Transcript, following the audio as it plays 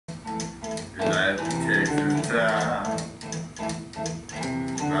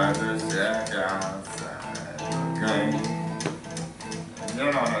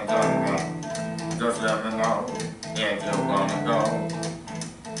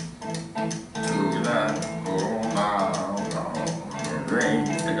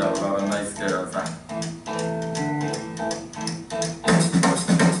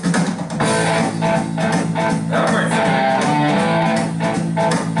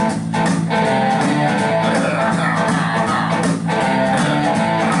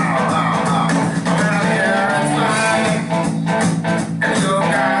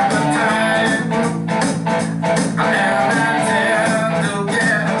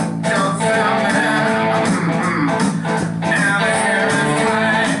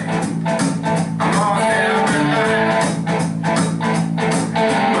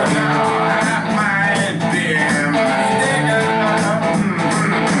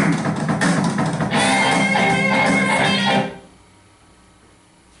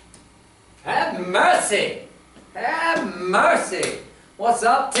What's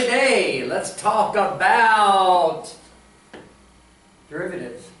up today? Let's talk about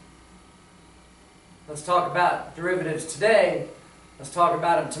derivatives. Let's talk about derivatives today. Let's talk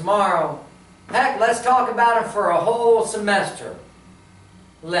about them tomorrow. Heck, let's talk about them for a whole semester.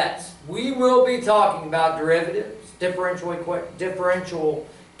 We will be talking about derivatives, differential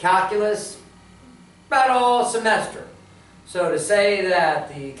calculus, about all semester. So to say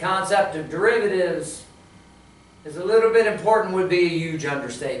that the concept of derivatives is a little bit important would be a huge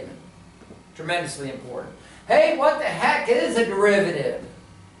understatement. Tremendously important. Hey, what the heck is a derivative?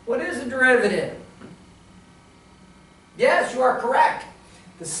 What is a derivative? Yes, you are correct.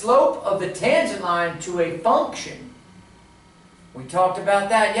 The slope of the tangent line to a function. We talked about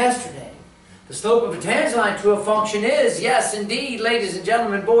that yesterday. The slope of a tangent line to a function is, yes indeed, ladies and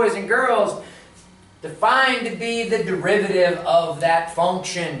gentlemen, boys and girls, defined to be the derivative of that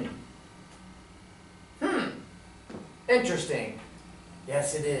function. Interesting.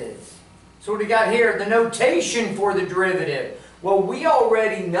 Yes, it is. So what do we got here? The notation for the derivative. Well, we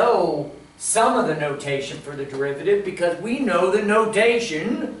already know some of the notation for the derivative because we know the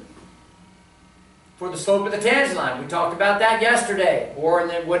notation for the slope of the tangent line. We talked about that yesterday, or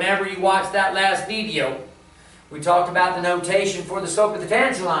whenever you watched that last video. We talked about the notation for the slope of the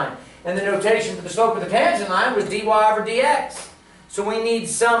tangent line. And the notation for the slope of the tangent line was dy over dx. So we need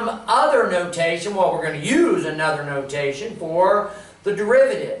some other notation. Well, we're going to use another notation for the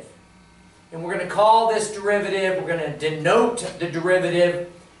derivative. And we're going to call this derivative, we're going to denote the derivative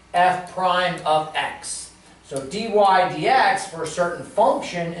f prime of x. So dy dx for a certain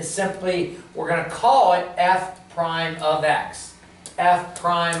function is simply, we're going to call it f prime of x. F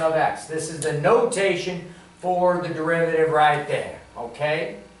prime of x. This is the notation for the derivative right there.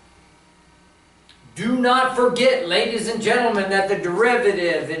 Okay? Do not forget, ladies and gentlemen, that the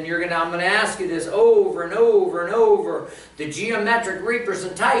derivative, and I'm going to ask you this over and over and over, the geometric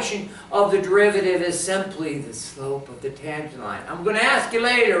representation of the derivative is simply the slope of the tangent line. I'm going to ask you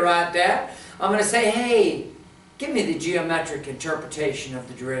later right there. I'm going to say, hey, give me the geometric interpretation of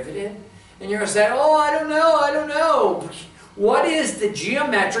the derivative. And you're going to say, oh, I don't know. What is the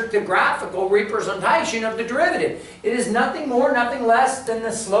geometric, the graphical representation of the derivative? It is nothing more, nothing less than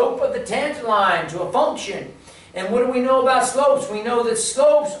the slope of the tangent line to a function. And what do we know about slopes? We know that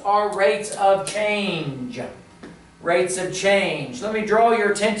slopes are rates of change. Rates of change. Let me draw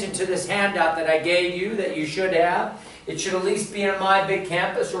your attention to this handout that I gave you that you should have. It should at least be in My Big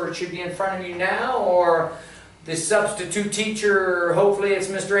Campus, or it should be in front of you now, or the substitute teacher, hopefully it's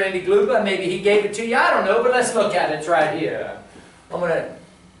Mr. Andy Gluba, maybe he gave it to you, I don't know, but let's look at it. It's right here.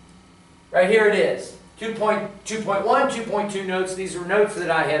 Right here it is. 2.1, 2.2 notes. These are notes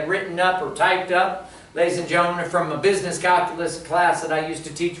that I had written up or typed up, ladies and gentlemen, from a business calculus class that I used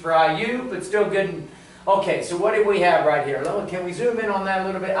to teach for IU, but still good. Okay, so what do we have right here? Can we zoom in on that a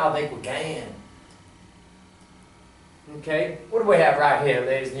little bit? I think we can. Okay, what do we have right here,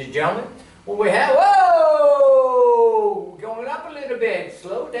 ladies and gentlemen? Well, we have, whoa, going up a little bit,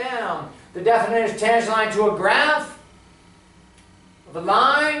 slow down. The definition of tangent line to a graph of a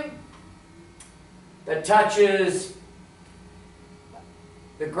line that touches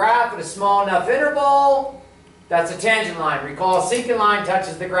the graph at a small enough interval, that's a tangent line. Recall, a secant line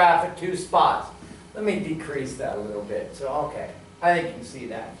touches the graph at 2 spots. Let me decrease that a little bit. So, okay, I think you can see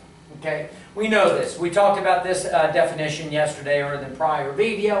that. Okay, we know this. We talked about this definition yesterday or in the prior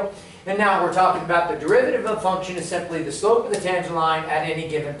video. And now we're talking about the derivative of a function is simply the slope of the tangent line at any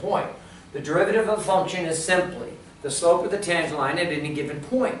given point. The derivative of a function is simply the slope of the tangent line at any given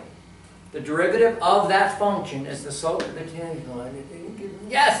point. The derivative of that function is the slope of the tangent line at any given,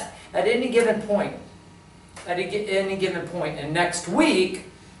 yes, at any given point. At any given point. And next week,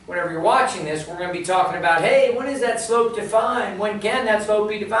 whenever you're watching this, we're going to be talking about, hey, when is that slope defined? When can that slope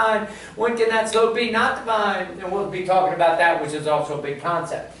be defined? When can that slope be not defined? And we'll be talking about that, which is also a big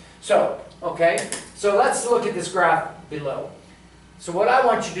concept. So, okay, so let's look at this graph below. So what I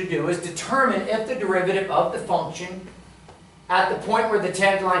want you to do is determine if the derivative of the function at the point where the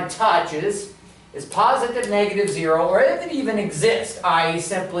tangent line touches is positive, negative, 0, or if it even exists, i.e.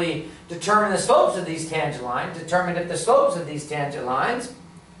 simply determine the slopes of these tangent lines, determine if the slopes of these tangent lines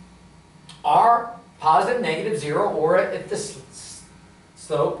are positive, negative, 0, or if the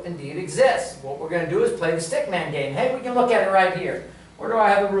slope indeed exists. What we're going to do is play the stickman game. Hey, we can look at it right here. Where do I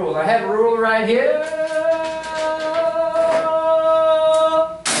have a ruler? I have a ruler right here.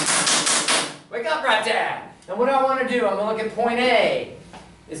 Wake up right there. And what I want to do, I'm going to look at point A.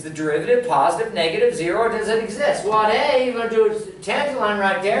 Is the derivative positive, negative, 0, or does it exist? Well, at A, you're going to do a tangent line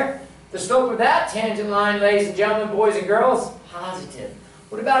right there. The slope of that tangent line, ladies and gentlemen, boys and girls, positive.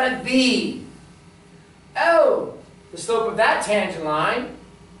 What about at B? Oh, the slope of that tangent line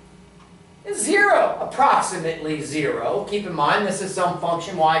is 0, approximately 0. Keep in mind, this is some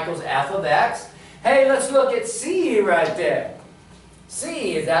function y equals f of x. Hey, let's look at c right there.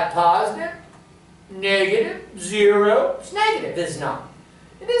 C, is that positive? Negative? 0? It's negative, is it not?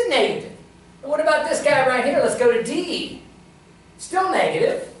 It is negative. And what about this guy right here? Let's go to D. Still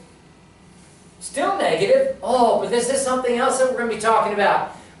negative. Still negative. Oh, but this is something else that we're going to be talking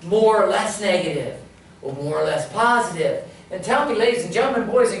about. More or less negative, or more or less positive. And tell me, ladies and gentlemen,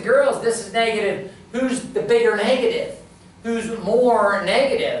 boys and girls, this is negative. Who's the bigger negative? Who's more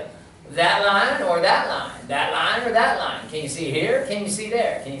negative? That line or that line? That line or that line? Can you see here? Can you see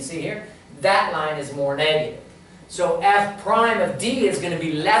there? Can you see here? That line is more negative. So f prime of D is going to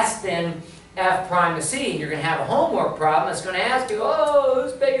be less than f prime of C. You're going to have a homework problem that's going to ask you, oh,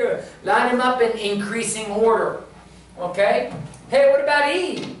 who's bigger? Line them up in increasing order. Okay? Hey, what about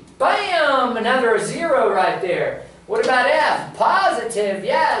E? Bam! Another 0 right there. What about F? Positive,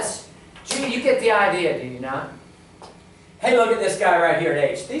 yes. Gee, you get the idea, do you not? Hey, look at this guy right here at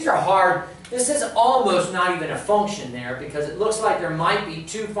H. These are hard. This is almost not even a function there because it looks like there might be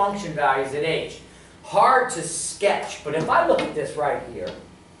 2 function values at H. Hard to sketch, but if I look at this right here,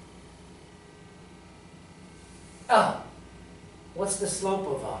 oh, what's the slope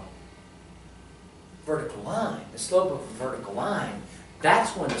of a vertical line? The slope of a vertical line,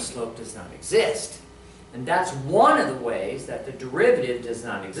 that's when the slope does not exist. And that's one of the ways that the derivative does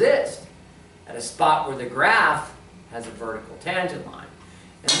not exist, at a spot where the graph has a vertical tangent line.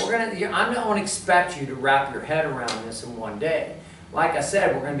 And I don't expect you to wrap your head around this in one day. Like I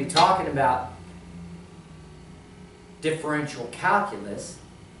said, we're going to be talking about differential calculus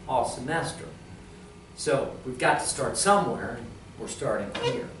all semester. So we've got to start somewhere, and we're starting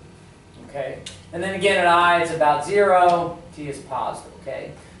here. Okay? And then again at I, it's about 0, t is positive.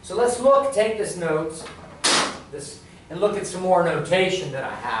 Okay? So let's take this notes, and look at some more notation that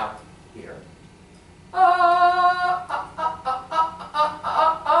I have here.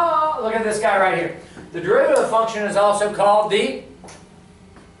 Look at this guy right here. The derivative function is also called the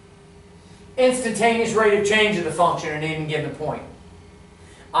instantaneous rate of change of the function at any given point.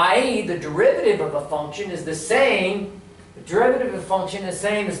 I.e., the derivative of a function is the same. The derivative of a function is the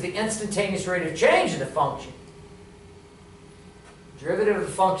same as the instantaneous rate of change of the function. The derivative of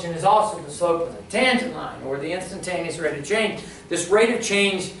the function is also the slope of the tangent line, or the instantaneous rate of change. This rate of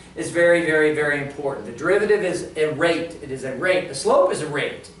change is very, very, very important. The derivative is a rate. It is a rate. The slope is a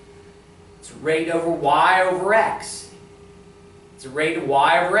rate. It's a rate over y over x. It's a rate of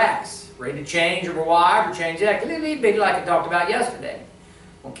y over x. Rate of change over y over change x. A little bit like I talked about yesterday.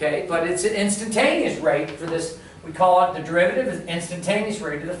 Okay, but it's an instantaneous rate for this. We call it the derivative is instantaneous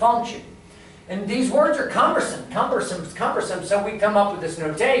rate of the function. And these words are cumbersome, so we come up with this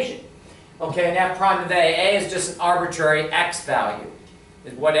notation. Okay, and f prime of A is just an arbitrary x value,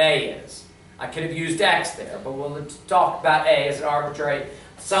 is what A is. I could have used x there, but we'll talk about A as an arbitrary,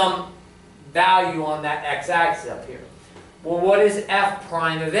 some value on that x-axis up here. Well, what is f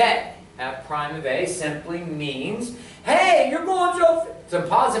prime of A? F prime of A simply means, hey, you're going so... It's a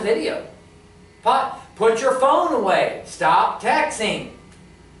pause the video. Put your phone away. Stop texting.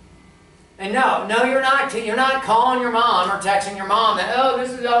 And no, you're not. You're not calling your mom or texting your mom that, oh,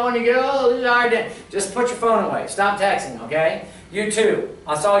 this is I want to go. This is all right. Just put your phone away. Stop texting, okay? You too.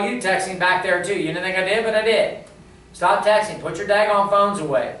 I saw you texting back there too. You didn't think I did, but I did. Stop texting. Put your daggone phones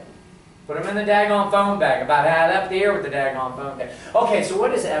away. Put them in the daggone phone bag. About had up the ear with the daggone phone bag. Okay, so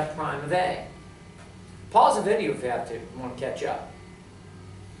what is f prime of A? Pause the video if you have to. You want to catch up.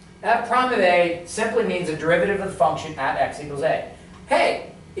 F prime of A simply means a derivative of the function at x equals A.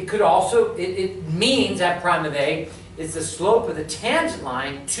 Hey, it could also, it means f prime of A is the slope of the tangent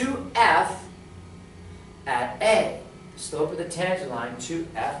line to f at A. Slope of the tangent line to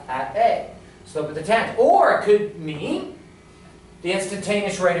f at A. Slope of the tangent. Or it could mean the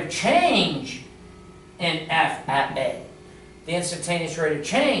instantaneous rate of change in f at A. The instantaneous rate of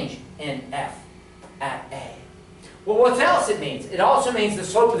change in f at A. Well, what else it means? It also means the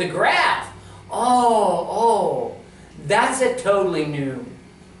slope of the graph. Oh, that's a totally new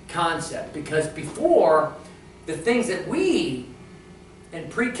concept, because before, the things that we, in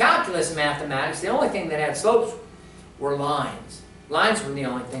pre-calculus mathematics, the only thing that had slopes were lines. Lines were the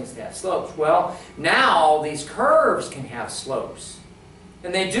only things that had slopes. Well, now all these curves can have slopes,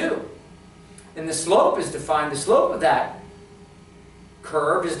 and they do. And the slope is defined, the slope of that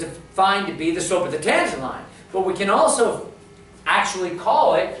curve is defined to be the slope of the tangent line. But we can also actually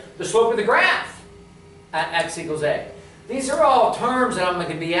call it the slope of the graph at x equals A. These are all terms that I'm going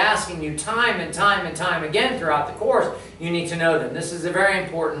to be asking you time and time and time again throughout the course. You need to know them. This is a very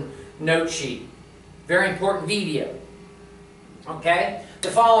important note sheet. Very important video. Okay? The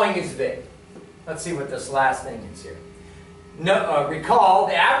following is big. Let's see what this last thing is here. No, recall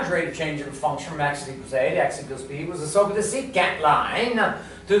the average rate of change of a function from x equals a to x equals b was the slope of the secant line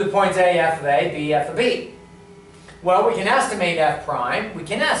through the points a, f of a, b, f of b. Well, we can estimate f prime. We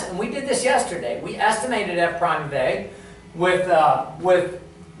can and we did this yesterday. We estimated f prime of a with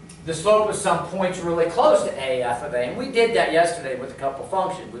the slope of some points really close to a, f of a. And we did that yesterday with a couple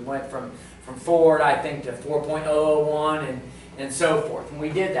functions. We went from 4, I think, to 4.001 and so forth. And we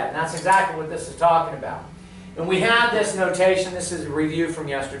did that. And that's exactly what this is talking about. And we have this notation. This is a review from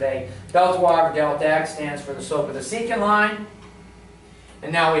yesterday. Delta y over delta x stands for the slope of the secant line.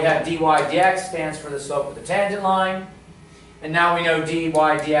 And now we have dy dx stands for the slope of the tangent line. And now we know dy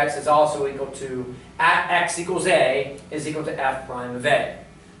dx is also equal to x equals a is equal to f prime of a.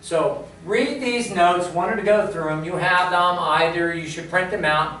 So read these notes. Wanted to go through them. You have them either. You should print them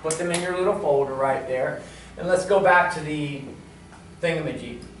out. Put them in your little folder right there. And let's go back to the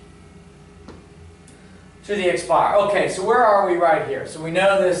thingamajig. To the expire. Okay, so where are we right here? So we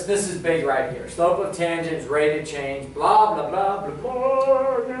know this is big right here. Slope of tangent is rate of change, blah, blah, blah, blah,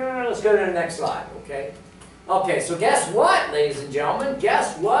 blah. Let's go to the next slide, okay? Okay, so guess what, ladies and gentlemen?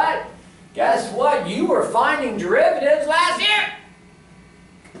 Guess what? Guess what? You were finding derivatives last year.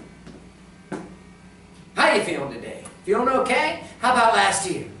 How you feeling today? Feeling okay? How about last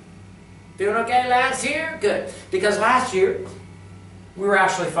year? Feeling okay last year? Good. Because last year, we were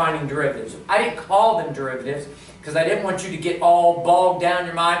actually finding derivatives. I didn't call them derivatives because I didn't want you to get all bogged down in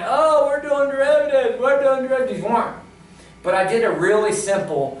your mind. Oh, we're doing derivatives. We're doing derivatives. You weren't. But I did a really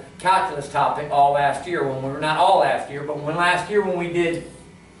simple calculus topic all last year. When we were not all last year, but last year when we did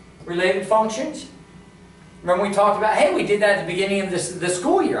related functions. Remember we talked about, hey, we did that at the beginning of the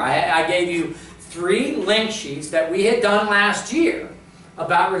school year. I gave you 3 link sheets that we had done last year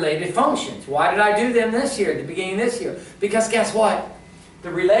about related functions. Why did I do them this year, at the beginning of this year? Because guess what? The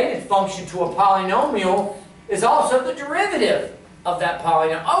related function to a polynomial is also the derivative of that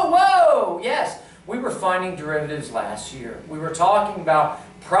polynomial. Oh, whoa! Yes, we were finding derivatives last year. We were talking about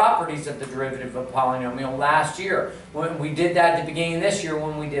properties of the derivative of a polynomial last year. When we did that at the beginning of this year,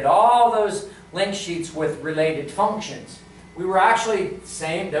 when we did all those link sheets with related functions, we were actually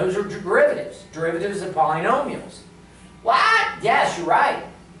saying those are derivatives. Derivatives of polynomials. What? Yes, you're right.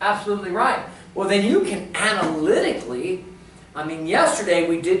 Absolutely right. Well, then you can analytically, I mean, yesterday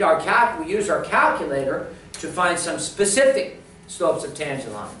we did we used our calculator to find some specific slopes of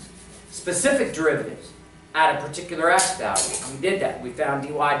tangent lines, specific derivatives at a particular x value. We did that. We found dy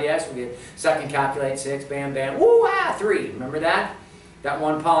dx. We did second calculate 6, bam, bam, woo, 3. Remember that? That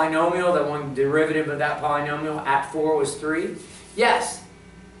one polynomial, that one derivative of that polynomial at 4 was 3. Yes,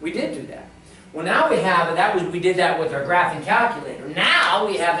 we did do that. Well, now we have, we did that with our graphing calculator. Now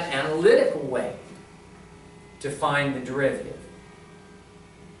we have an analytical way to find the derivative.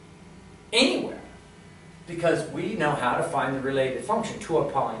 Anywhere. Because we know how to find the related function to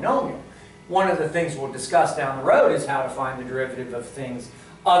a polynomial. One of the things we'll discuss down the road is how to find the derivative of things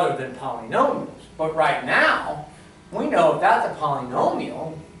other than polynomials. But right now, we know if that's a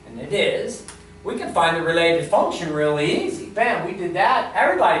polynomial, and it is, we can find the related function really easy. Bam, we did that.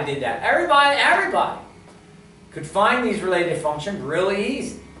 Everybody did that. Everybody could find these related functions really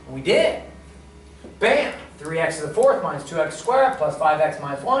easy. And we did. Bam, 3x to the 4th minus 2x squared plus 5x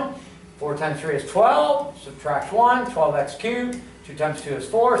minus 1. 4 times 3 is 12. Subtract 1, 12x cubed. 2 times 2 is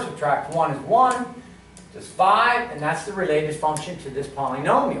 4. Subtract 1 is 1. Just 5. And that's the related function to this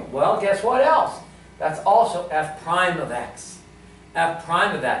polynomial. Well, guess what else? That's also f prime of x. F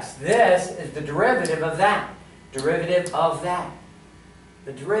prime of x. This is the derivative of that. Derivative of that.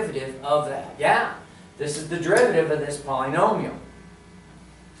 The derivative of that. Yeah. This is the derivative of this polynomial.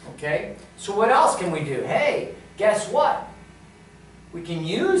 Okay? So what else can we do? Hey, guess what? We can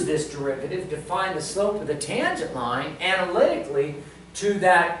use this derivative to find the slope of the tangent line analytically to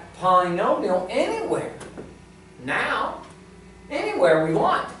that polynomial anywhere. Now, anywhere we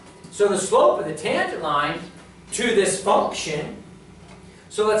want. So the slope of the tangent line to this function.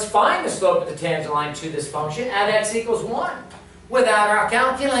 So let's find the slope of the tangent line to this function at x equals 1 without our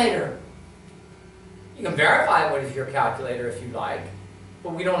calculator. You can verify it with your calculator if you like,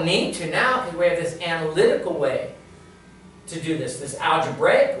 but we don't need to now because we have this analytical way to do this, this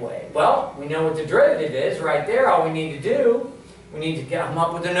algebraic way. Well, we know what the derivative is right there. All we need to do, we need to come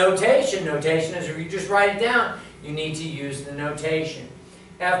up with a notation. Notation is if you just write it down, you need to use the notation.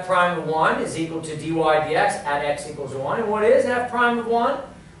 F prime of 1 is equal to dy dx at x equals 1. And what is f prime of 1?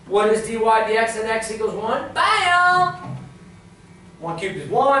 What is dy dx at x equals 1? Bam! 1 cubed is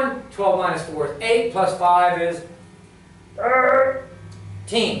 1. 12 minus 4 is 8. Plus 5 is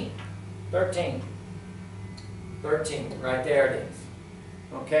 13. 13. 13. Right there it is.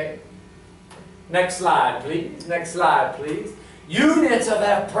 Okay? Next slide, please. Next slide, please. Units of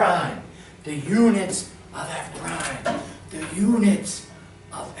f prime. The units of f prime. The units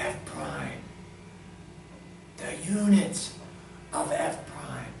of f prime. The units of f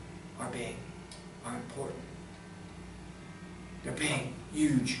prime are big, are important. They're big,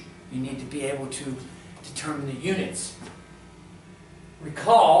 huge. You need to be able to determine the units.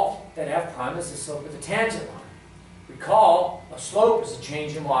 Recall that f prime is the slope of the tangent line. Recall a slope is a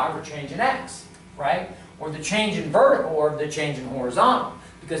change in y or change in x, right? Or the change in vertical or the change in horizontal.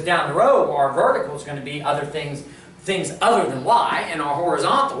 Because down the road, our vertical is going to be other things other than y, and our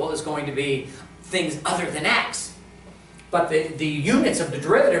horizontal is going to be things other than x. But the units of the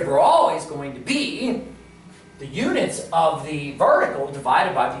derivative are always going to be the units of the vertical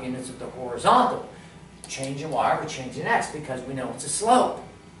divided by the units of the horizontal. Change in y or change in x, because we know it's a slope.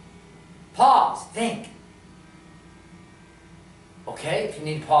 Pause, think. Okay, if you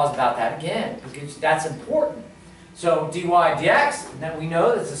need to pause about that again, because that's important. So dy dx, and then we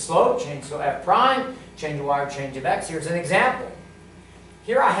know that's a slope, change to f prime, change of y or change of x. Here's an example.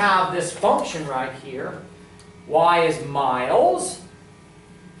 Here I have this function right here. Y is miles,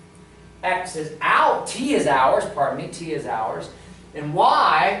 x is out, t is hours, pardon me, t is hours, and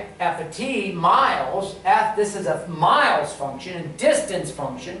y, f of t, miles, f, this is a miles function, a distance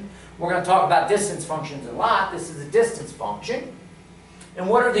function. We're going to talk about distance functions a lot. This is a distance function. And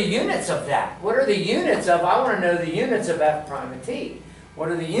what are the units of that? What are the units of, I want to know the units of f prime of t. What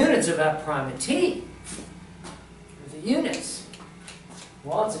are the units of f prime of t? What are the units?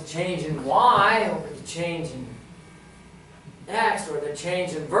 Well, it's a change in y over the change in x, or the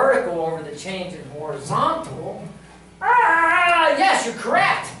change in vertical over the change in horizontal. Ah, yes, you're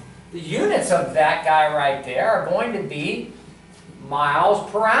correct. The units of that guy right there are going to be miles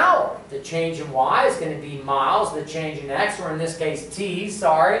per hour. The change in y is going to be miles. The change in x, or in this case t,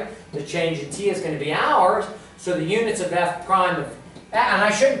 sorry, the change in t is going to be hours. So the units of f prime of, and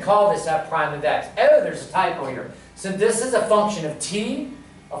I shouldn't call this f prime of x. Oh, there's a typo here. So this is a function of t,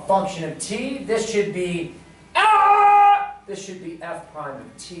 this should be, this should be f prime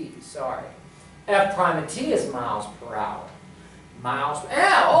of t, sorry. F prime of t is miles per hour. Miles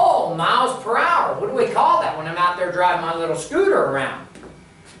per hour. What do we call that when I'm out there driving my little scooter around?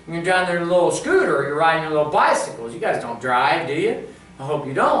 When you're driving your little scooter, or you're riding your little bicycles. You guys don't drive, do you? I hope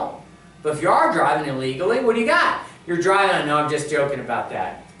you don't. But if you are driving illegally, what do you got? You're driving, I know I'm just joking about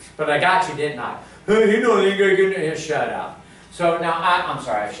that. But I got you, didn't I? Hey, you know, you gotta get in here, shut up. So now, I'm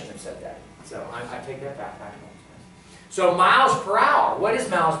sorry, I shouldn't have said that. So I take that back. So miles per hour. What is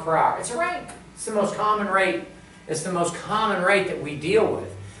miles per hour? It's a rate. It's the most common rate. It's the most common rate that we deal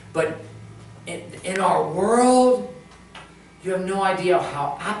with. But in our world, you have no idea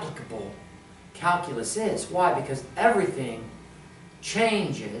how applicable calculus is. Why? Because everything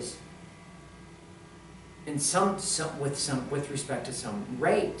changes in with respect to some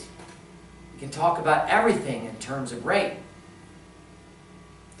rate. You can talk about everything in terms of rate.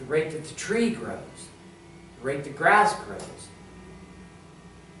 The rate that the tree grows, the rate the grass grows,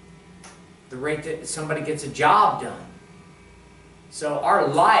 the rate that somebody gets a job done. So our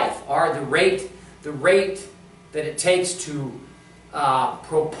life, the rate that it takes to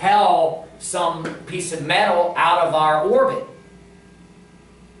propel some piece of metal out of our orbit.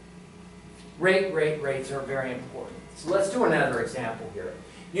 Rates are very important. So let's do another example here.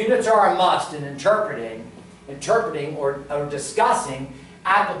 Units are a must in interpreting or discussing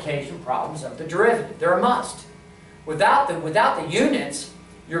application problems of the derivative. They're a must. Without the units,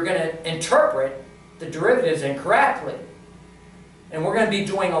 you're going to interpret the derivatives incorrectly. And we're going to be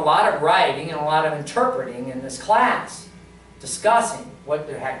doing a lot of writing and a lot of interpreting in this class, discussing what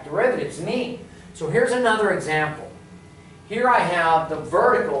the heck derivatives mean. So here's another example. Here I have the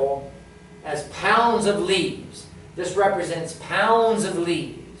vertical as pounds of leaves. This represents pounds of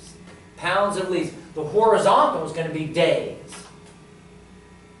leaves. Pounds of leaves. The horizontal is going to be days.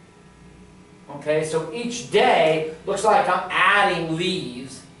 Okay, so each day looks like I'm adding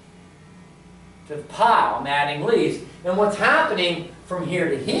leaves to the pile. I'm adding leaves. And what's happening from here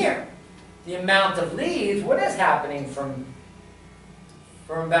to here? The amount of leaves, what is happening from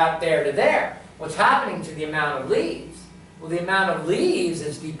about there to there? What's happening to the amount of leaves? Well, the amount of leaves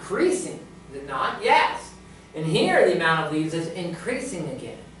is decreasing, is it not? Yes. And here the amount of leaves is increasing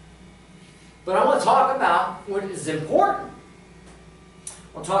again. But I want to talk about what is important.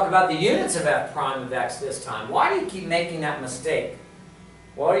 We'll talk about the units of f prime of x this time. Why do you keep making that mistake?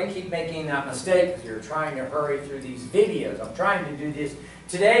 Why do you keep making that mistake? Because you're trying to hurry through these videos. I'm trying to do this.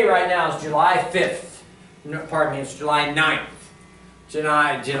 Today, right now, is July 5th. No, pardon me, it's July 9th.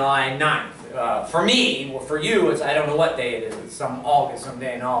 July 9th. For me, well, for you, it's, I don't know what day it is. It's some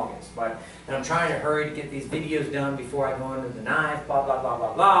day in August. But and I'm trying to hurry to get these videos done before I go into the 9th, blah, blah, blah,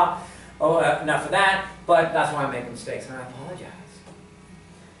 blah, blah. Oh, enough of that. But that's why I make mistakes, and I apologize.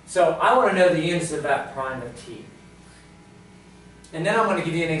 So I want to know the units of f prime of t. And then I'm going to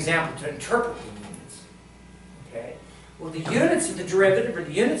give you an example to interpret the units. Okay? Well, the units of the derivative are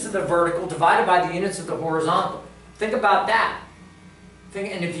the units of the vertical divided by the units of the horizontal. Think about that.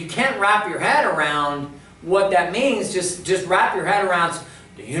 And if you can't wrap your head around what that means, just wrap your head around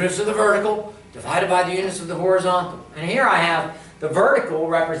the units of the vertical divided by the units of the horizontal. And here I have the vertical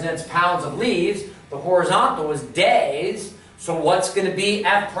represents pounds of leaves. The horizontal is days. So what's going to be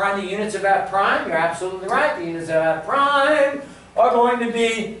f prime, the units of f prime? You're absolutely right. The units of f prime are going to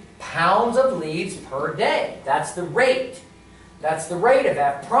be pounds of leaves per day. That's the rate. That's the rate of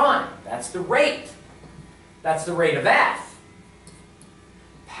f prime. That's the rate. That's the rate of f.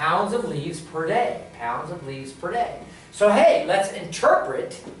 Pounds of leaves per day. Pounds of leaves per day. So hey, let's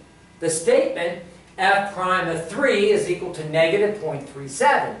interpret the statement f prime of 3 is equal to negative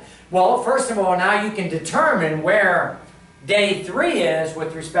 0.37. Well, first of all, now you can determine where day 3 is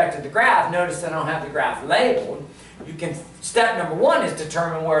with respect to the graph. Notice I don't have the graph labeled. You can, step number 1 is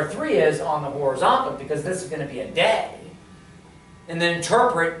determine where 3 is on the horizontal, because this is going to be a day. And then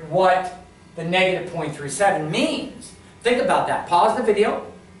interpret what the negative 0.37 means. Think about that. Pause the video.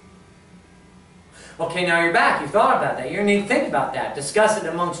 Okay, now you're back. You thought about that. You need to think about that. Discuss it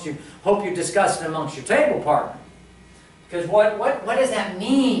amongst you. Hope you discuss it amongst your table partner. Because what does that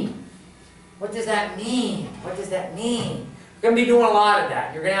mean? What does that mean? What does that mean? You're going to be doing a lot of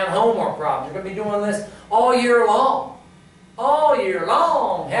that. You're going to have homework problems. You're going to be doing this all year long. All year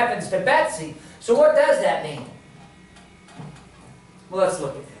long. Heavens to Betsy. So what does that mean? Well, let's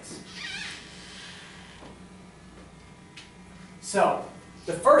look at this. So,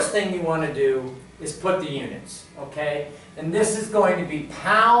 the first thing you want to do is put the units, okay? And this is going to be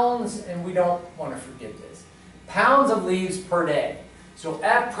pounds, and we don't want to forget this. Pounds of leaves per day. So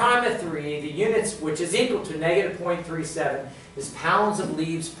f prime of 3, the units, which is equal to negative 0.37, is pounds of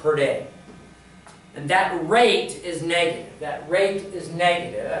leaves per day. And that rate is negative. That rate is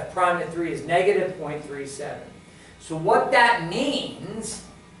negative. F prime of 3 is negative 0.37. So what that means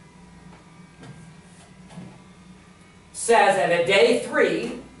says that at day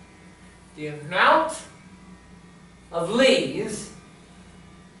 3, the amount of leaves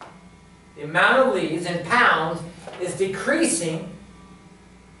in pounds is decreasing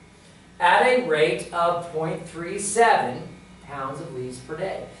at a rate of 0.37 pounds of leaves per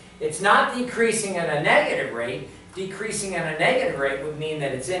day. It's not decreasing at a negative rate. Decreasing at a negative rate would mean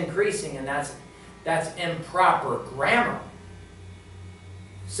that it's increasing, and that's improper grammar.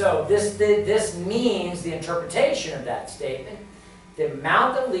 So this means the interpretation of that statement. The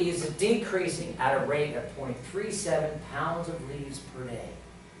amount of leaves is decreasing at a rate of 0.37 pounds of leaves per day.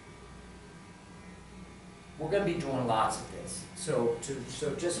 We're going to be doing lots of this. So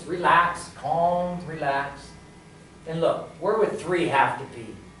just relax, calm, relax. And look, where would 3 have to be?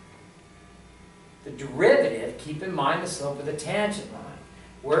 The derivative, keep in mind the slope of the tangent line.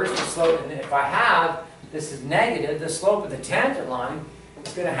 Where's the slope? And if I have, this is negative, the slope of the tangent line,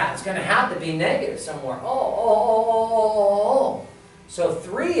 it's going to have to be negative somewhere. So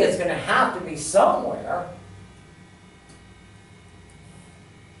 3 is going to have to be somewhere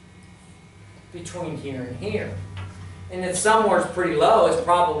between here and here. And if somewhere's pretty low, it's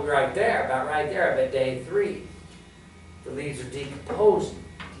probably right there, about right there, about day 3. The leaves are decomposing,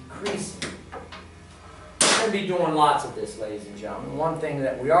 decreasing. We're going to be doing lots of this, ladies and gentlemen. One thing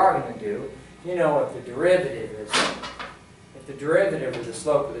that we are going to do, you know, if the derivative of the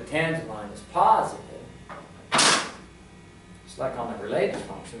slope of the tangent line is positive, it's like on the related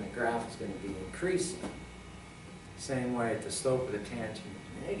function, the graph is going to be increasing. Same way, if the slope of the tangent is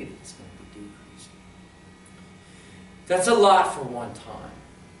negative, it's going to be decreasing. That's a lot for one time.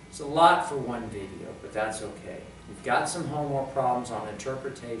 It's a lot for one video, but that's okay. We've got some homework problems on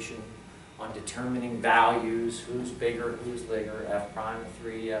interpretation, on determining values, who's bigger, who's bigger, f prime of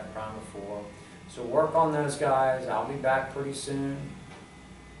 3, f prime of 4. So work on those guys. I'll be back pretty soon.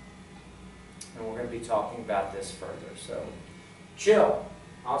 And we're going to be talking about this further. So chill.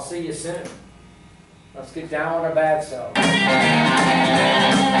 I'll see you soon. Let's get down with our bad selves.